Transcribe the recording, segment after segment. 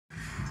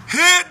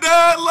Hit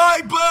that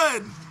like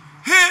button.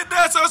 Hit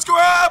that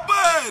subscribe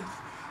button.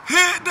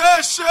 Hit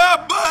that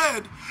share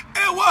button.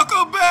 And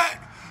welcome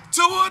back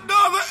to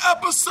another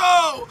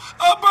episode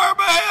of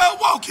Birmingham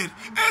Walking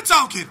and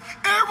Talking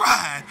and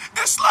Riding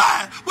and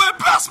Sliding with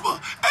Besma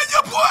and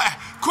your boy,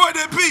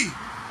 Courtney B.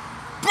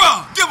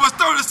 Bro, give us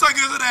 30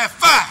 seconds of that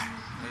fire.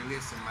 Hey,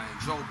 listen, man.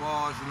 Joe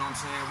Barz, you know what I'm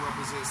saying,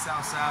 represent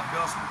Southside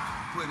Besma.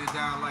 Put it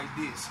down like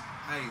this.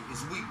 Hey,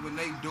 it's weak when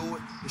they do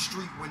it. The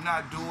street when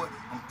I do it.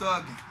 I'm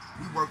thugging.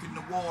 We work in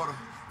the water.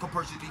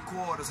 Capacity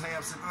quarters,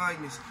 halves and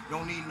onions.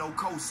 Don't need no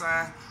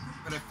cosign.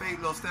 But if they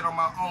look, stand on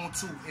my own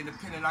too.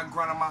 Independent, I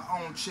grind on my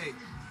own check.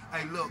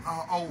 Hey, look,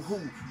 oh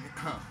who?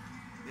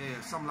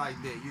 Yeah, something like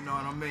that. You know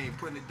what I mean?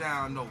 Putting it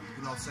down though.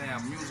 You know what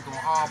I'm saying? Music on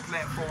all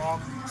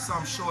platforms.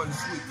 Some short and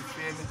sweet. You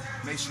feel me?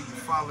 Make sure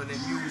you follow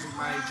that music,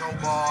 man. Joe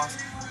Barz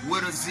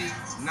with a Z,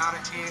 not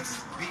an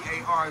S.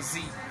 B-A-R-Z.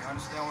 You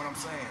understand what I'm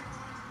saying?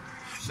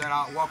 Shout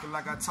out Walking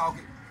Like I Talk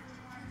It.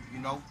 You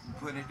know,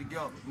 putting it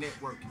together,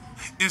 networking.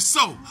 And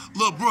so,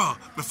 little bro,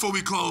 before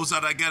we close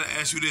out, I gotta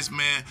ask you this,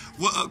 man.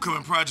 What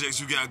upcoming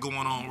projects you got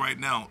going on right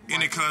now?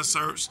 Any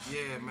concerts?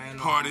 Yeah, man.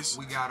 Parties?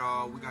 We got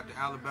the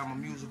Alabama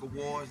Music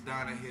Awards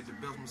down here at the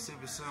Besma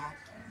Civic Center,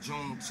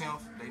 June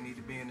 10th. They need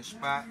to be in the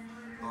spot.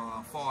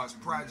 As far as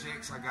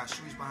projects, I got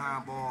Streets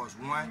Behind Bars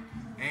 1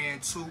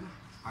 and 2.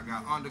 I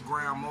got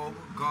Underground Mobile,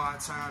 God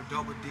Time,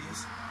 Double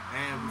Disc,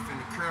 and we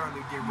finna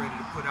currently get ready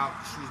to put out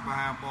Streets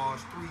Behind Bars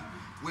 3.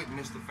 With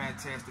Mr.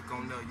 Fantastic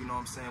on there, you know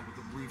what I'm saying, with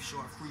the brief,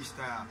 short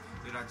freestyle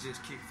that I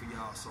just kicked for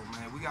y'all. So,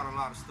 man, we got a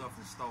lot of stuff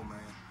in store, man.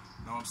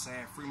 You know what I'm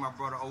saying? Free my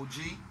brother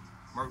OG,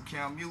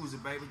 Mercam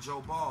Music, baby,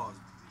 Joe Barz,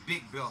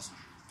 Big Besma.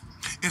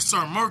 And sir,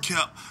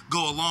 Mercap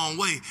go a long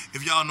way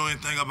if y'all know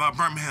anything about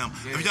Birmingham.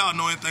 Yeah. If y'all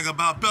know anything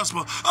about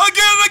Besma.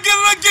 Again and again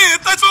and again,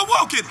 thanks for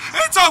walking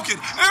and talking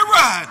and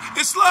riding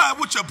and slide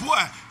with your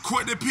boy,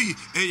 Courtney P.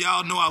 And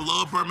y'all know I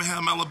love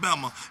Birmingham,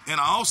 Alabama. And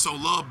I also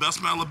love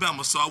Besma,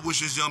 Alabama. So I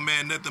wish this young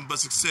man nothing but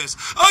success.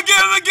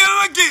 Again and again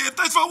and again,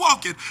 thanks for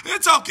walking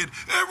and talking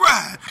and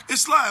riding and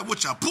slide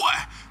with your boy,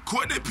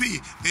 Courtney P.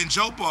 and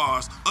Joe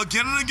Barz.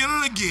 Again and again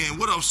and again.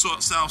 What up,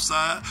 South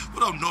Side?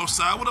 What up, North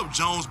Side? What up,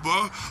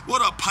 Jonesboro?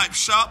 What up, Pipe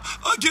Shop?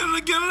 Again and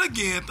again and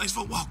again. Thanks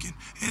for walking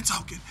and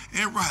talking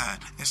and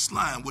riding and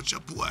sliding with your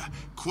boy,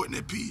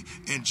 Courtney P.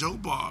 and Joe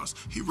Barz.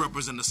 He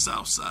represents the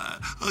South Side.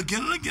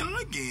 Again and again and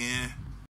again.